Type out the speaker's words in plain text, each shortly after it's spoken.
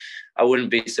I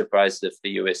wouldn't be surprised if the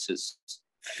US is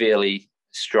fairly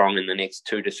strong in the next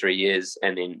 2 to 3 years,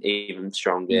 and then even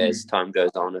stronger as time goes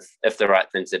on if the right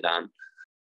things are done.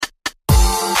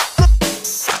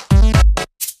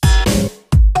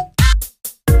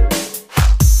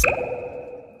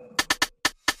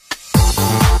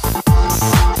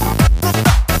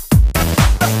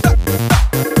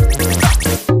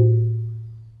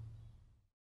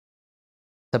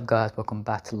 What's up guys, welcome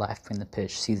back to Life Between the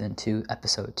Pitch Season 2,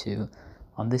 Episode 2.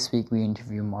 On this week we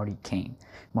interview Marty Kane.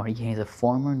 Marty Kane is a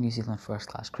former New Zealand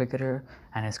first-class cricketer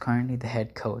and is currently the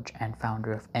head coach and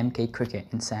founder of MK Cricket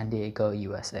in San Diego,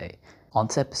 USA. On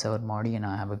this episode, Marty and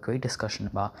I have a great discussion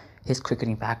about his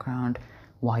cricketing background,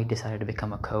 why he decided to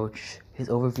become a coach, his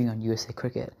overview on USA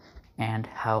cricket, and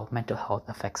how mental health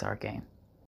affects our game.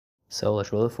 So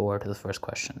let's roll it forward to the first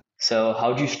question. So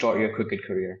how did you start your cricket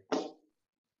career?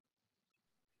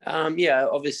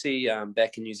 Obviously,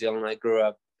 back in New Zealand, I grew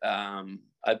up.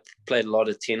 I played a lot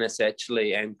of tennis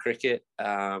actually and cricket.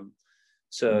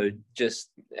 So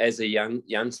just as a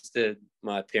youngster,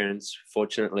 my parents,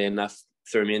 fortunately enough,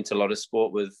 threw me into a lot of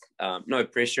sport with no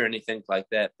pressure or anything like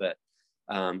that, but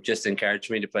just encouraged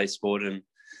me to play sport. And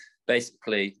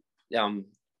basically,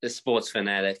 a sports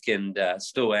fanatic and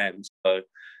still am. So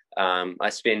I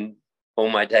spend all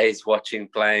my days watching,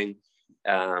 playing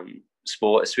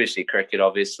sport, especially cricket,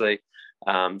 obviously.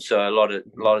 So a lot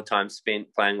of time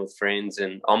spent playing with friends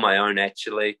and on my own,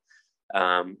 actually.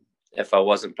 If I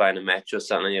wasn't playing a match or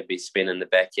something, I'd be spending in the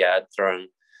backyard throwing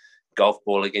golf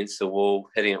ball against the wall,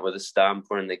 hitting it with a stump,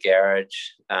 or in the garage,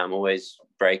 always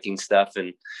breaking stuff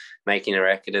and making a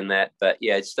racket in that. But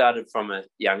yeah, it started from a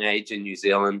young age in New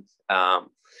Zealand. And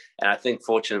I think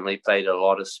fortunately played a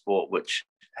lot of sport, which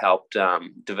helped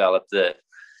develop the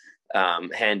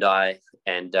hand-eye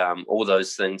and all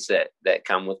those things that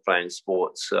come with playing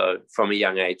sports. So from a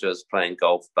young age, I was playing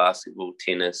golf, basketball,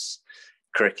 tennis,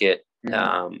 cricket,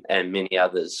 and many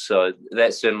others. So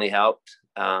that certainly helped.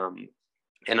 And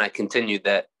I continued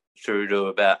that through to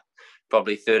about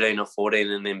probably 13 or 14,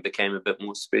 and then became a bit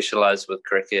more specialized with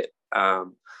cricket.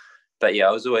 But yeah,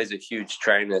 I was always a huge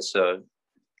trainer. So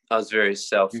I was very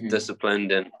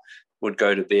self-disciplined and would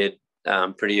go to bed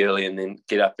pretty early and then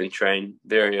get up and train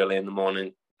very early in the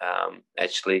morning.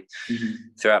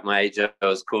 Throughout my age, I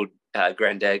was called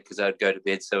granddad because I'd go to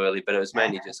bed so early, but it was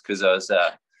mainly just because I was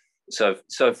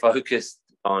so focused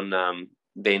on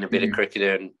being a better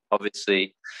cricketer, and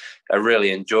obviously I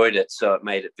really enjoyed it, so it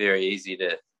made it very easy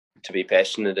to be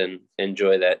passionate and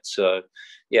enjoy that. So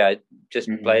yeah, I just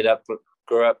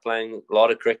grew up playing a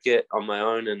lot of cricket on my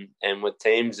own and with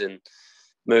teams, and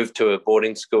moved to a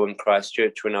boarding school in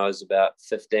Christchurch when I was about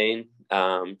 15,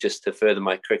 just to further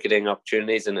my cricketing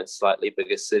opportunities in a slightly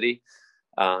bigger city.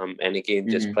 And again,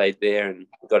 just played there and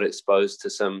got exposed to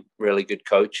some really good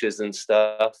coaches and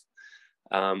stuff,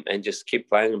 and just keep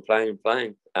playing and playing and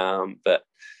playing. But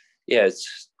yeah,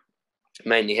 it's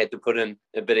mainly had to put in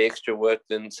a bit of extra work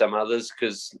than some others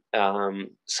because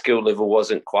skill level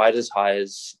wasn't quite as high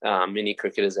as many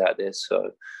cricketers out there. So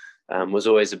was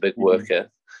always a big worker.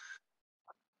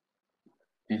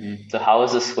 So how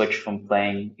was the switch from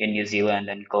playing in New Zealand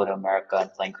and go to America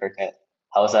and playing cricket?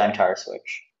 How was that entire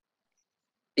switch?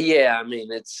 Yeah, I mean,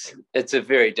 it's a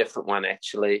very different one,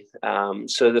 actually.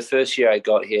 So the first year I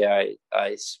got here,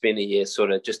 I spent a year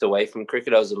sort of just away from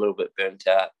cricket. I was a little bit burnt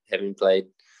out, having played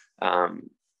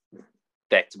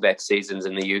back-to-back seasons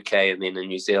in the UK and then in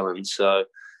New Zealand. So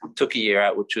took a year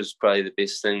out, which was probably the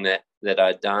best thing that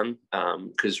I'd done,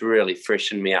 because really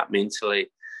freshened me up mentally.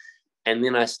 And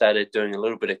then I started doing a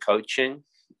little bit of coaching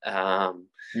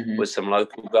with some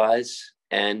local guys.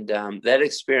 And that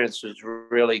experience was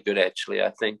really good, actually.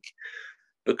 I think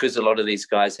because a lot of these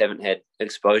guys haven't had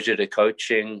exposure to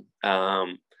coaching,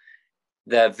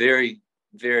 they're very,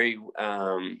 very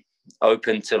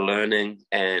open to learning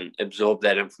and absorb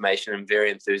that information, and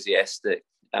very enthusiastic.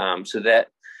 So that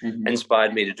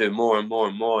inspired me to do more and more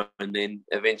and more. And then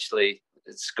eventually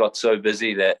it's got so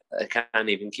busy that I can't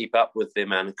even keep up with the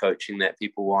amount of coaching that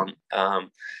people want.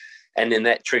 And then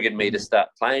that triggered me to start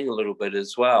playing a little bit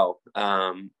as well.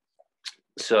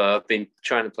 So I've been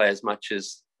trying to play as much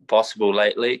as possible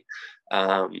lately,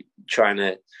 trying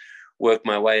to work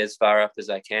my way as far up as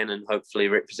I can and hopefully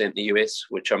represent the US,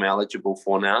 which I'm eligible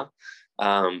for now.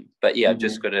 But yeah, I've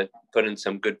just got to put in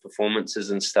some good performances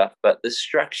and stuff. But the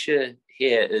structure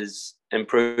here is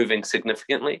improving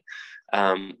significantly.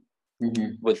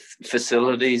 With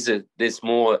facilities, there's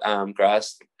more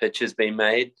grass pitches being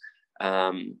made.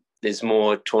 There's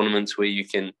more tournaments where you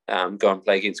can go and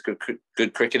play against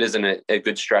good cricketers in a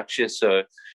good structure. So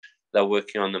they're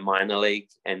working on the minor league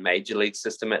and major league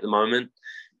system at the moment.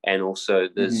 and also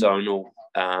the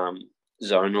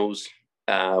zonals,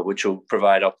 which will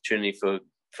provide opportunity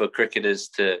for cricketers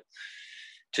to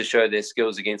show their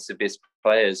skills against the best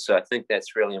players. So I think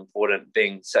that's really important.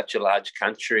 Being such a large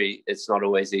country, it's not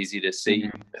always easy to see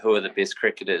who are the best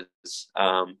cricketers.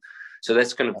 So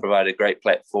that's going to provide a great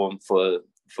platform for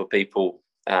people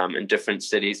in different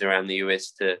cities around the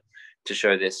US to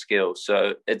show their skills.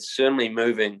 So it's certainly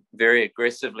moving very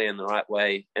aggressively in the right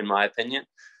way, in my opinion,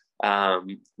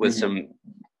 with some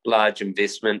large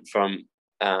investment from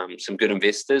some good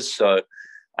investors. So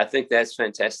I think that's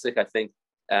fantastic. I think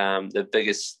the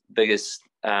biggest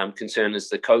concern is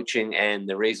the coaching and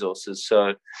the resources.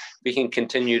 So we can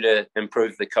continue to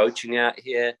improve the coaching out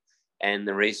here and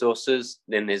the resources,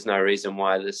 then there's no reason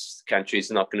why this country is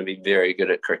not going to be very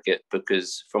good at cricket,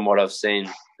 because from what I've seen,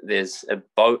 there's a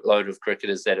boatload of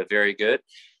cricketers that are very good,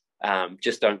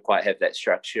 just don't quite have that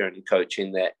structure and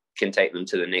coaching that can take them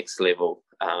to the next level.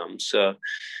 So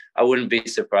I wouldn't be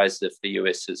surprised if the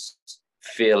US is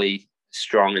fairly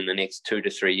strong in the next 2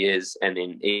 to 3 years, and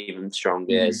then even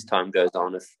stronger as time goes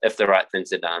on if the right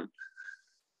things are done.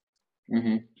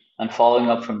 And following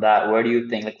up from that, where do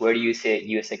you see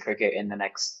USA cricket in the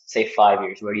next, say, 5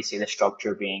 years? Where do you see the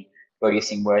structure being? Where do you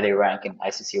see where they rank in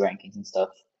ICC rankings and stuff?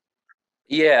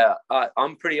 Yeah,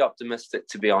 I'm pretty optimistic,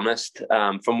 to be honest,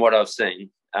 from what I've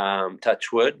seen.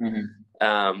 Touch wood.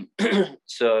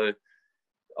 So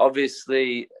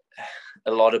obviously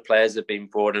a lot of players have been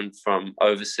brought in from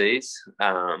overseas.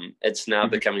 It's now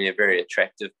becoming a very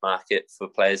attractive market for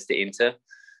players to enter.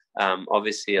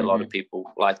 Obviously, a lot of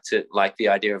people like the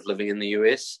idea of living in the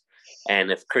US, and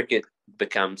if cricket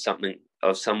becomes something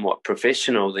of somewhat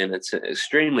professional, then it's an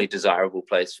extremely desirable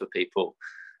place for people.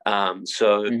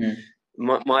 So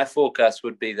my forecast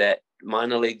would be that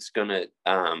minor league's going to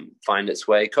find its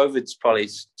way. COVID's probably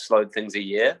slowed things a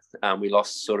year. We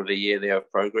lost sort of a year there of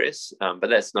progress, but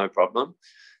that's no problem.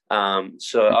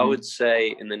 So I would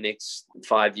say in the next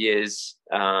 5 years,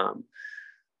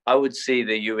 I would see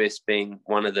the US being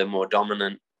one of the more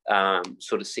dominant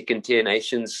sort of second tier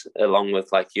nations, along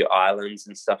with like your islands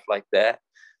and stuff like that.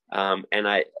 And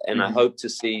I hope to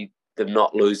see them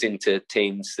not losing to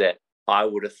teams that I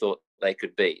would have thought they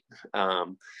could beat,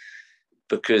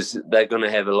 because they're going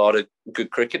to have a lot of good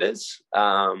cricketers.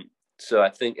 So I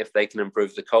think if they can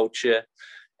improve the culture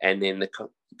and then the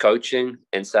coaching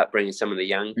and start bringing some of the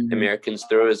young Americans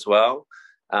through as well,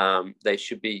 they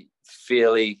should be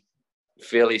fairly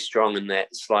strong in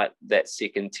that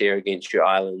second tier against your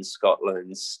islands,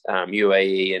 Scotland's,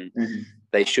 UAE, and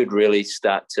they should really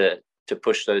start to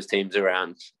push those teams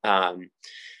around. And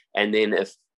then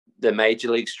if the major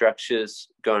league structure's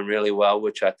going really well,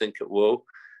 which I think it will,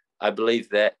 I believe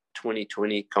that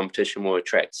 2020 competition will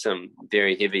attract some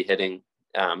very heavy hitting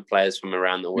players from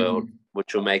around the world,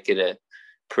 which will make it a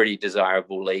pretty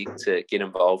desirable league to get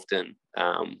involved in,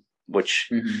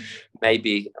 which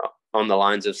maybe on the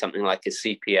lines of something like a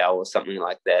CPL or something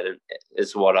like that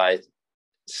is what I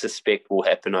suspect will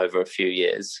happen over a few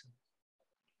years.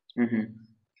 And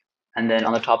then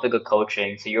on the topic of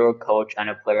coaching, so you're a coach and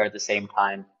a player at the same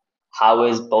time. How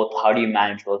do you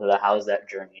manage both of that? How is that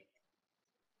journey?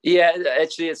 Yeah,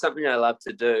 actually, it's something I love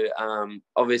to do.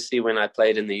 Obviously, when I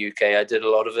played in the UK, I did a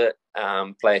lot of it,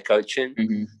 player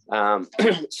coaching.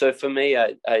 So for me,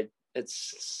 I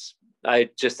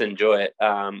just enjoy it.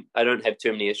 I don't have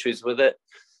too many issues with it.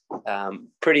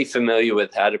 Pretty familiar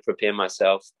with how to prepare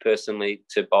myself personally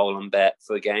to bowl and bat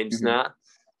for games now.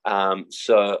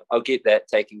 So I'll get that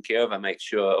taken care of. I make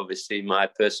sure, obviously, my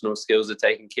personal skills are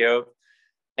taken care of.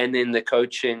 And then the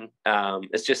coaching,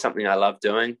 it's just something I love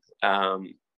doing.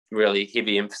 Really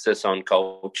heavy emphasis on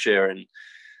culture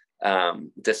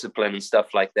and discipline and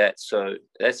stuff like that. So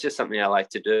that's just something I like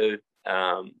to do.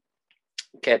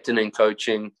 Captaining,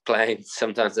 coaching, playing,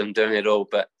 sometimes I'm doing it all.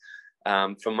 But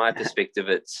from my perspective,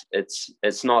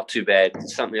 it's not too bad.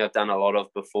 It's something I've done a lot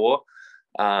of before.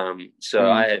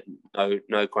 So I had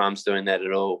no qualms doing that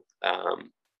at all.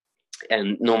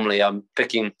 And normally I'm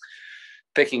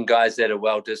picking guys that are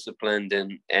well disciplined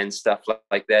and stuff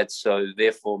like that. So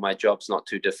therefore my job's not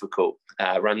too difficult.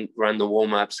 Run the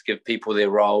warm-ups, give people their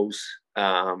roles,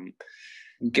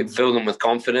 fill them with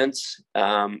confidence,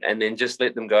 and then just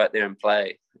let them go out there and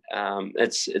play.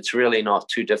 It's really not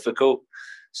too difficult.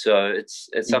 So it's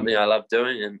something I love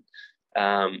doing,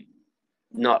 and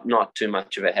not too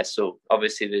much of a hassle.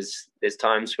 Obviously there's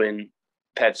times when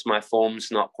perhaps my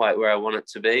form's not quite where I want it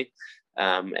to be.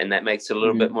 And that makes it a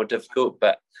little bit more difficult,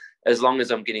 but as long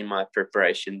as I'm getting my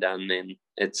preparation done, then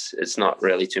it's not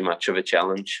really too much of a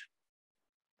challenge.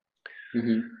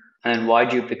 And why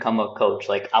do you become a coach?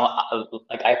 Like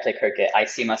I play cricket. I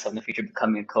see myself in the future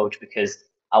becoming a coach because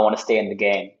I want to stay in the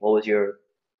game? What was your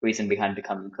reason behind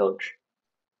becoming a coach?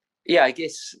 Yeah, I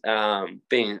guess I'm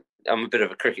a bit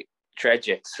of a cricket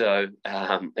tragic, so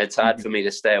it's hard for me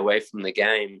to stay away from the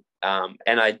game.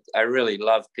 And I really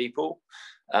love people.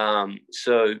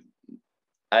 So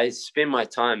I spend my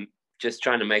time just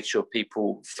trying to make sure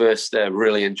people first are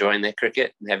really enjoying their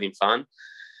cricket and having fun.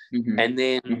 And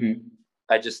then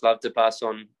I just love to pass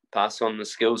on the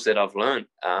skills that I've learned,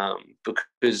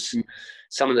 because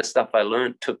some of the stuff I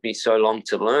learned took me so long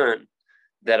to learn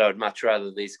that I'd much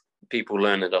rather these people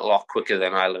learn it a lot quicker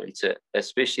than I learned it,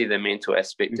 especially the mental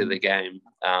aspect of the game,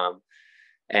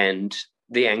 and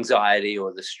the anxiety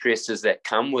or the stresses that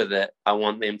come with it. I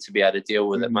want them to be able to deal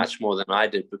with it much more than I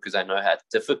did, because I know how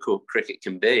difficult cricket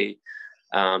can be.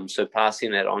 So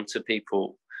passing that on to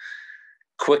people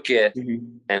quicker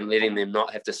and letting them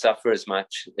not have to suffer as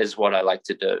much is what I like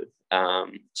to do.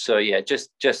 So yeah,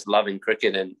 just loving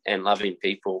cricket and loving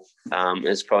people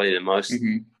is probably the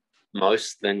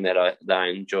most thing that I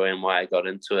enjoy and why I got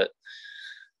into it.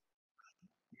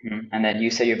 And then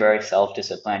you said you're very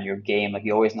self-disciplined, your game, like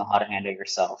you always know how to handle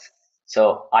yourself.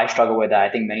 So I struggle with that. I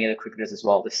think many other cricketers as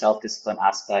well, the self-discipline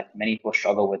aspect, many people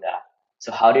struggle with that.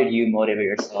 So how did you motivate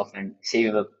yourself, and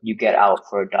say you get out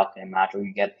for a duck in a match or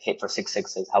you get hit for six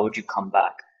sixes, how would you come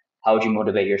back? How would you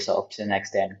motivate yourself to the next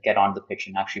day and get on the pitch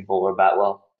and actually bowl or bat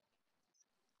well?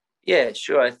 Yeah,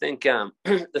 sure. I think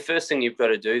the first thing you've got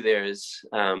to do there is,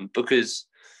 because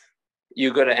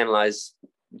you've got to analyze,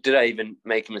 did I even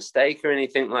make a mistake or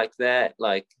anything like that?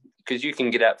 Like, because you can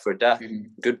get out for a duck,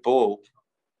 good ball,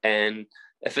 and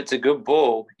if it's a good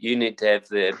ball, you need to have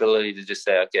the ability to just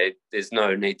say, okay, there's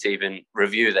no need to even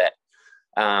review that.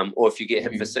 Or if you get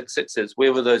hit for six sixes,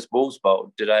 where were those balls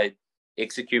bowled? Did I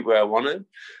execute where I wanted?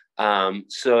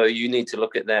 So you need to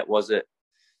look at that. Was it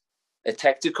a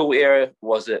tactical error?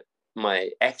 Was it my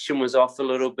action was off a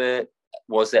little bit?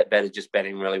 Was that batter just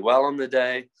batting really well on the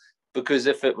day? Because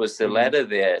if it was the latter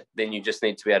there, then you just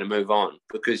need to be able to move on,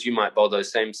 because you might bowl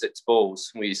those same six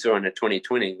balls. We saw in a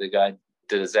 2020, the guy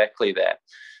did exactly that.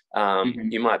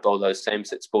 You might bowl those same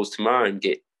six balls tomorrow and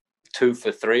get 2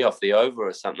 for 3 off the over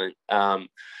or something.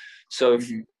 So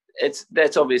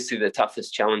that's obviously the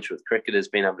toughest challenge with cricket, is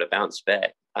being able to bounce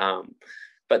back.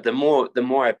 But the more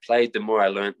I played, the more I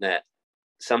learned that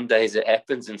some days it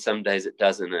happens and some days it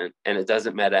doesn't, and it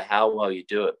doesn't matter how well you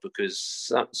do it,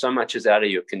 because so much is out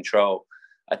of your control.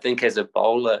 I think as a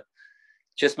bowler,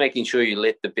 just making sure you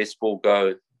let the best ball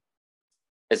go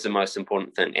is the most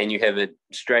important thing, and you have a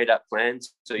straight up plan,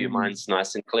 so your mind's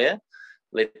nice and clear.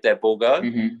 Let that ball go,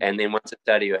 and then once it's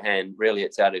out of your hand, really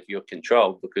it's out of your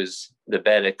control, because the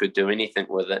batter could do anything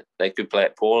with it. They could play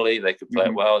it poorly, they could play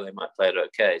it well, they might play it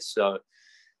okay. So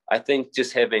I think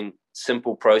just having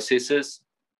simple processes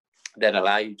that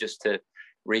allow you just to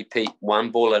repeat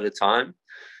one ball at a time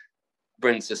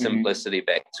brings the simplicity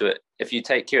back to it. If you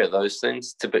take care of those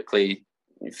things, typically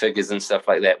figures and stuff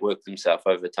like that work themselves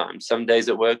over time. Some days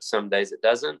it works, some days it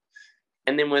doesn't.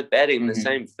 And then with batting, the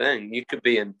same thing. You could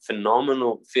be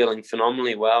feeling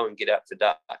phenomenally well and get out for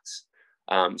ducks.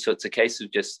 So it's a case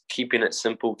of just keeping it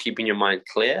simple, keeping your mind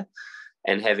clear,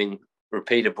 and having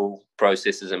repeatable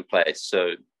processes in place.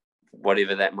 So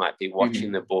whatever that might be,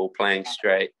 watching the ball, playing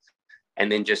straight, and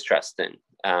then just trusting.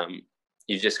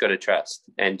 You just got to trust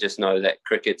and just know that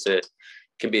cricket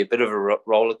can be a bit of a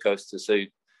roller coaster. So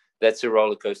that's a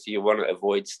roller coaster you want to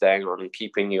avoid staying on, and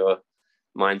keeping your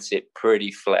mindset pretty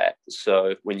flat.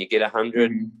 So when you get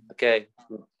 100, okay,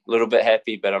 a little bit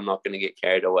happy, but I'm not going to get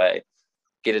carried away.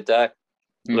 Get a duck,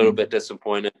 a little bit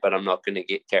disappointed, but I'm not going to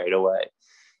get carried away.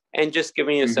 And just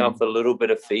giving yourself a little bit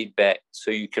of feedback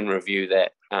so you can review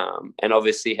that. And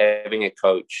obviously having a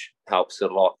coach helps a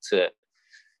lot.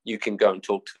 You can go and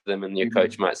talk to them, and your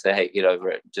coach might say, hey, get over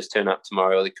it, just turn up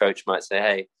tomorrow. Or the coach might say,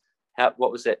 hey,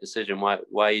 what was that decision? Why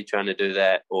are you trying to do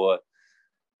that? Or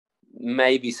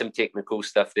maybe some technical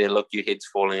stuff there. Look, your head's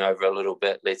falling over a little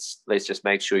bit. Let's just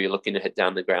make sure you're looking to hit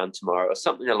down the ground tomorrow, or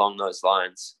something along those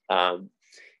lines.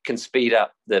 Can speed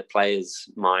up the player's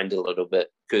mind a little bit,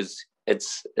 because it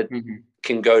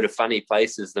can go to funny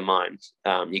places, the mind.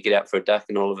 You get out for a duck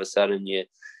and all of a sudden you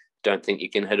don't think you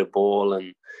can hit a ball,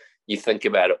 and you think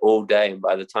about it all day, and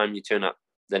by the time you turn up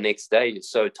the next day, you're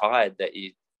so tired that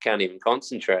you can't even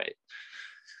concentrate.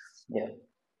 Yeah.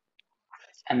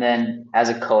 And then as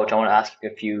a coach, I want to ask you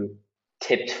a few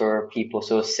tips for people.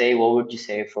 So what would you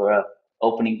say for a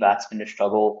opening batsman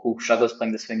who struggles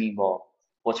playing the swinging ball?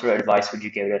 What sort of advice would you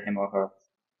give to him or her?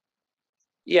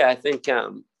 Yeah, I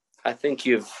think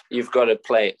you've got to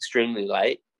play extremely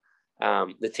late.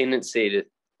 The tendency to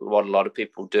what a lot of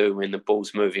people do when the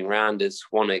ball's moving around is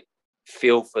want to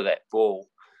feel for that ball.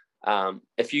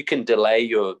 If you can delay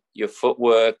your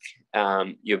footwork,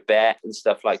 your bat and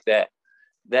stuff like that,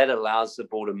 that allows the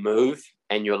ball to move,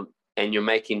 and you're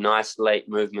making nice late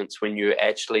movements when you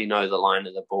actually know the line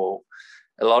of the ball.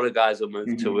 A lot of guys will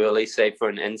move too early. Say for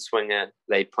an in-swinger,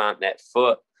 they plant that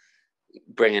foot,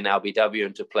 bring an LBW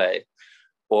into play.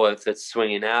 Or if it's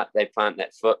swinging out, they plant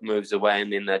that foot, moves away,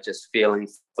 and then they're just feeling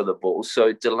for the ball.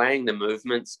 So delaying the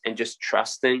movements and just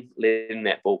trusting, letting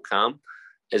that ball come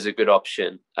is a good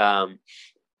option.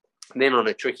 Then on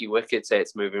a tricky wicket, say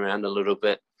it's moving around a little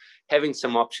bit, having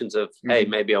some options of, hey,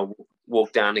 maybe I'll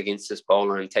walk down against this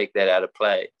bowler and take that out of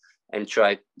play and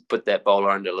try put that bowler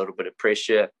under a little bit of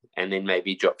pressure, and then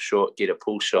maybe drop short, get a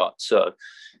pull shot. So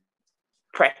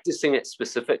practicing it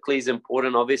specifically is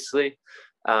important, obviously.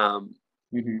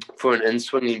 For an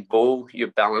in-swinging ball, your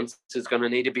balance is going to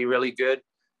need to be really good,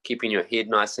 keeping your head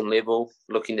nice and level,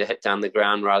 looking to hit down the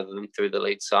ground rather than through the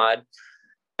leg side.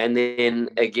 And then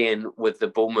again, with the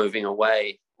ball moving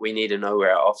away, we need to know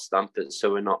where our off stump is,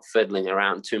 so we're not fiddling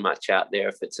around too much out there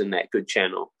if it's in that good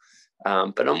channel.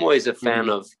 But I'm always a fan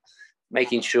of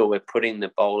making sure we're putting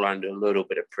the bowler under a little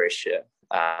bit of pressure,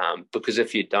 because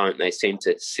if you don't, they seem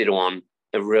to settle on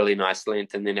a really nice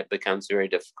length, and then it becomes very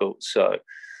difficult. So,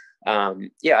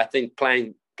 I think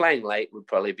playing late would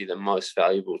probably be the most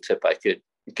valuable tip I could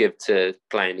give to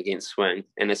playing against swing,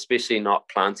 and especially not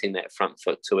planting that front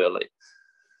foot too early.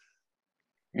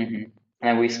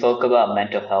 And we spoke about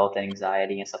mental health and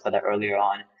anxiety and stuff like that earlier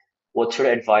on. What sort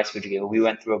of advice would you give? We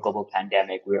went through a global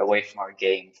pandemic. We were away from our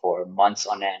game for months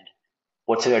on end.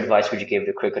 What sort of advice would you give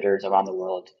to cricketers around the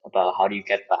world about how do you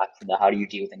get back from that? How do you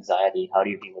deal with anxiety? How do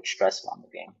you deal with stress around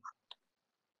the game?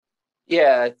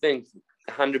 Yeah, I think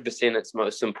 100% it's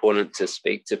most important to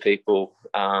speak to people.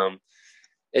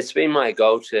 It's been my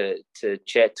goal to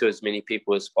chat to as many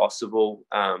people as possible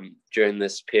during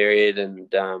this period, and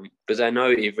because I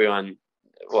know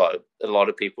a lot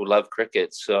of people love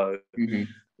cricket, so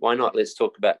why not? Let's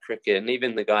talk about cricket. And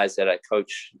even the guys that I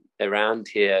coach around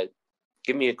here,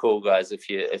 give me a call, guys, if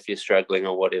you're struggling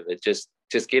or whatever. Just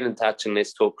get in touch and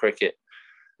let's talk cricket.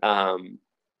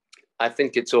 I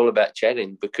think it's all about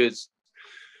chatting, because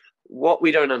what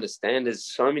we don't understand is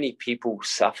so many people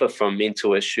suffer from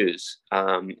mental issues,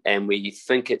 and we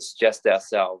think it's just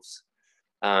ourselves.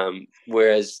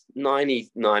 Whereas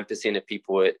 99% of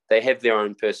people, they have their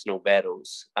own personal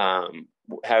battles.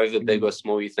 However big or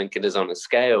small you think it is on a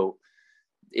scale,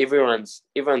 everyone's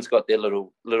got their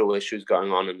little issues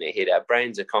going on in their head. Our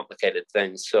brains are complicated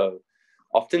things. So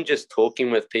often just talking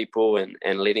with people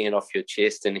and letting it off your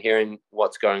chest and hearing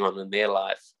what's going on in their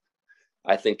life,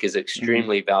 I think is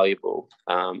extremely valuable.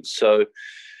 So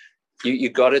you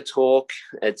got to talk.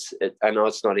 I know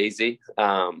it's not easy,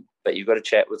 but you've got to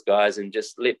chat with guys and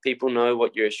just let people know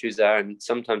what your issues are. And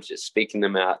sometimes just speaking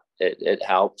them out, it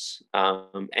helps.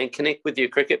 And connect with your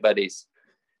cricket buddies.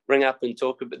 Ring up and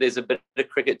talk about. There's a bit of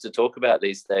cricket to talk about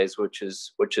these days, which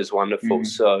is wonderful.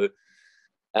 So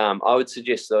I would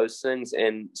suggest those things,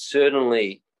 and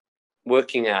certainly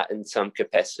working out in some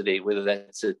capacity, whether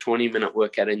that's a 20-minute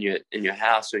workout in your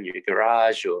house or in your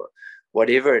garage or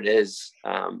whatever it is.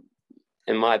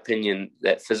 In my opinion,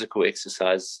 that physical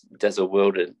exercise does a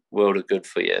world of good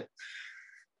for you.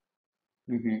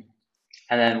 And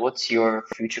then what's your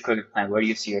future cricket plan? Where do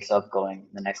you see yourself going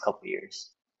in the next couple of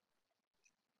years?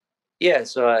 Yeah,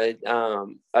 so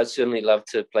I'd certainly love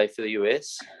to play for the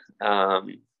US.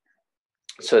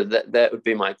 So that would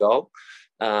be my goal.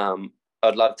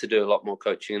 I'd love to do a lot more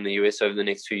coaching in the US over the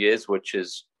next few years, which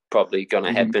is probably going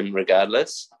to happen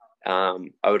regardless. I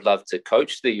would love to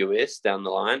coach the US down the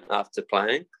line after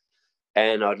playing,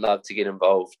 and I'd love to get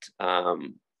involved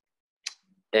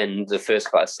in the first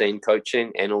class scene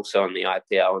coaching and also in the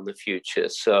IPL in the future.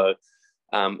 So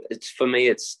for me,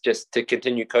 it's just to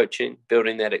continue coaching,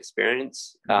 building that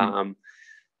experience, and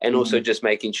also just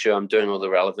making sure I'm doing all the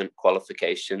relevant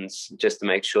qualifications just to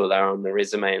make sure they're on the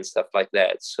resume and stuff like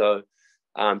that. So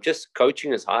just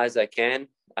coaching as high as I can,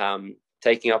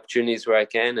 taking opportunities where I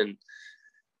can, and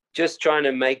just trying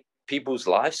to make people's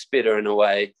lives better in a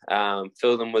way,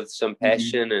 fill them with some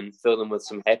passion and fill them with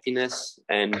some happiness.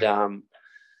 And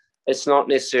it's not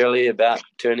necessarily about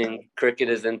turning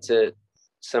cricketers into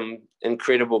some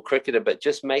incredible cricketer, but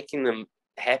just making them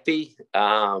happy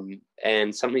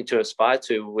and something to aspire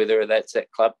to, whether that's at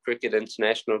club cricket,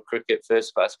 international cricket,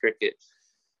 first class cricket,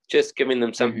 just giving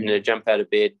them something to jump out of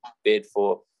bed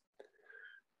for.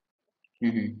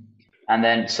 And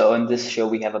then, so in this show,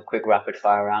 we have a quick rapid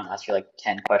fire round, ask you like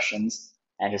 10 questions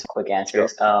and just quick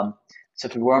answers. Sure. So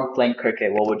if you weren't playing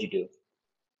cricket, what would you do?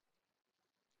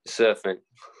 Surfing.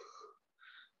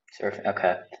 Surfing,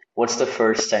 okay. What's the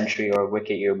first century or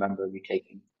wicket you remember you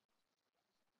taking?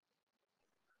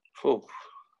 Ooh.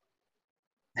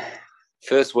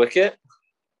 First wicket?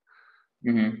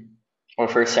 Mm-hmm. Or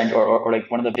first century, or like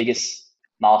one of the biggest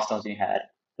milestones you had,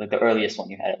 like the earliest one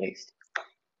you had at least.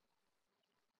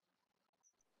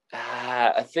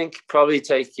 I think probably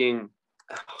taking.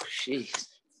 Oh, jeez,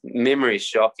 memory is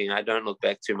shocking. I don't look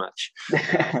back too much.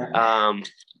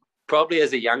 Probably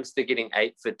as a youngster, getting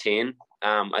 8 for 10.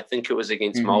 I think it was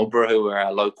against Marlborough, who were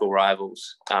our local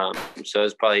rivals. So it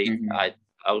was probably I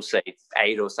would say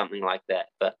 8 or something like that.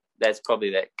 But that's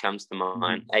probably that comes to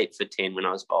mind. 8 for 10 when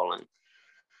I was bowling.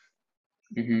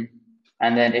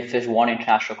 And then if there's one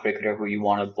international cricketer who you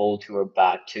want to bowl to or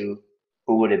bat to,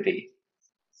 who would it be?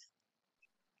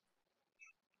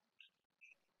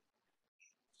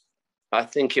 I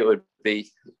think it would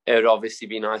obviously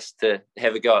be nice to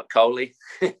have a go at Kohli.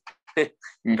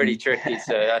 Pretty tricky,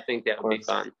 so I think that would be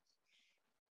fun.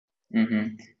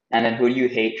 And then who do you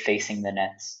hate facing the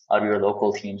nets out of your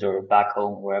local teams or back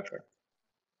home or wherever?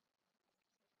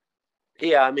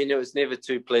 Yeah, I mean, it was never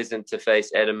too pleasant to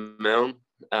face Adam Milne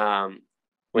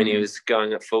when he was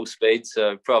going at full speed,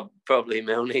 so probably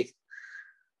Milne.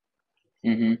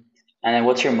 And then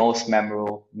what's your most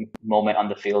memorable moment on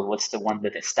the field? What's the one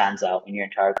that stands out in your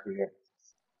entire career?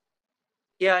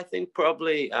 Yeah, I think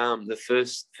probably the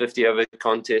first 50 over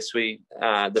contest,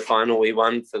 the final we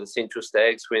won for the Central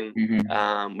Stags when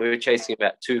we were chasing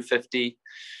about 250.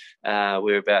 We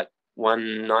were about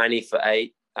 190 for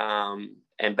 8,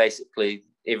 and basically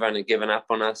everyone had given up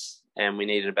on us, and we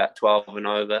needed about 12 and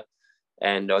over.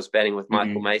 And I was batting with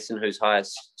Michael Mason, whose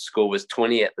highest score was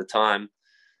 20 at the time.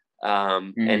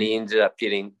 And he ended up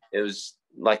getting, it was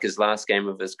like his last game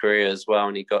of his career as well,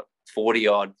 and he got 40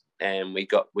 odd, and we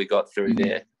got through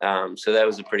there. So that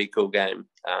was a pretty cool game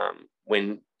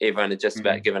when everyone had just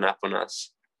about given up on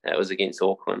us. That was against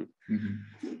Auckland.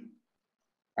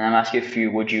 And I'm asking a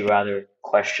few would you rather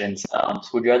questions. So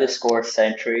would you rather score a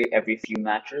century every few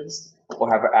matches or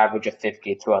have an average of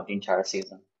 50 throughout the entire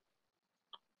season?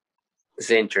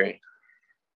 Century.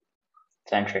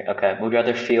 Century, okay. Would you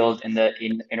rather field in the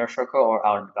inner circle or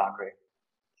out in the boundary?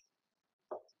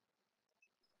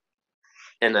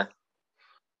 Inner,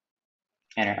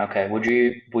 okay. Would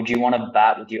you want to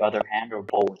bat with your other hand or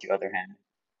bowl with your other hand?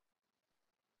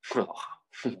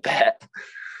 Bat.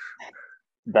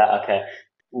 Bat, okay.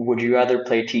 Would you rather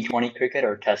play T20 cricket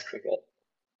or Test cricket?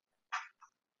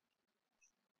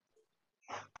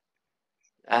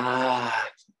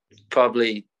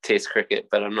 Probably Test cricket,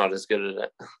 but I'm not as good at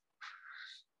it.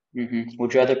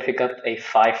 Would you rather pick up a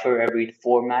fifer every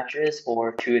 4 matches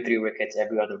or 2 or 3 wickets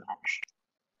every other match?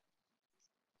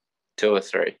 2 or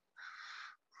 3.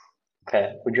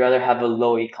 Okay. Would you rather have a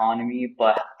low economy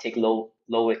but take low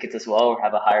wickets as well, or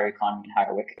have a higher economy and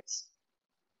higher wickets?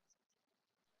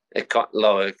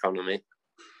 Lower economy.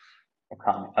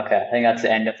 Okay. I think that's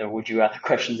the end of the would you rather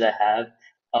questions I have.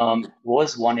 What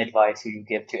was one advice you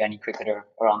give to any cricketer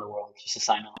around the world just to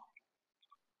sign off?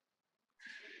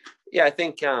 Yeah, I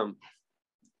think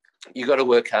you got to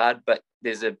work hard, but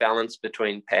there's a balance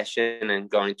between passion and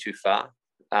going too far.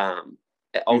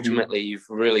 Ultimately, you've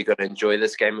really got to enjoy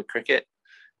this game of cricket.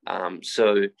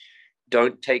 So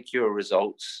don't take your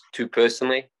results too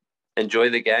personally. Enjoy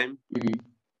the game.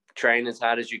 Train as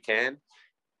hard as you can,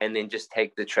 and then just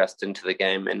take the trust into the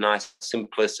game. And nice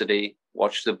simplicity.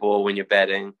 Watch the ball when you're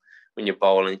batting, when you're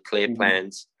bowling, clear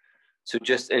plans. So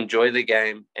just enjoy the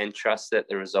game and trust that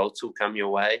the results will come your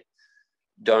way.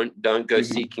 Don't go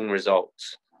seeking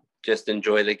results. Just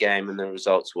enjoy the game and the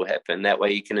results will happen. That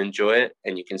way you can enjoy it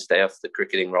and you can stay off the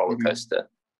cricketing roller coaster.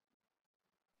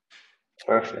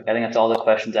 Perfect. I think that's all the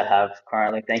questions I have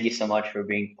currently. Thank you so much for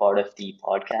being part of the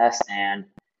podcast, and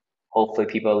hopefully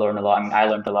people learn a lot. I mean, I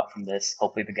learned a lot from this.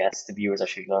 Hopefully the viewers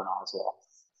actually learn a lot as well.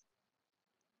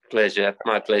 Pleasure.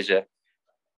 My pleasure.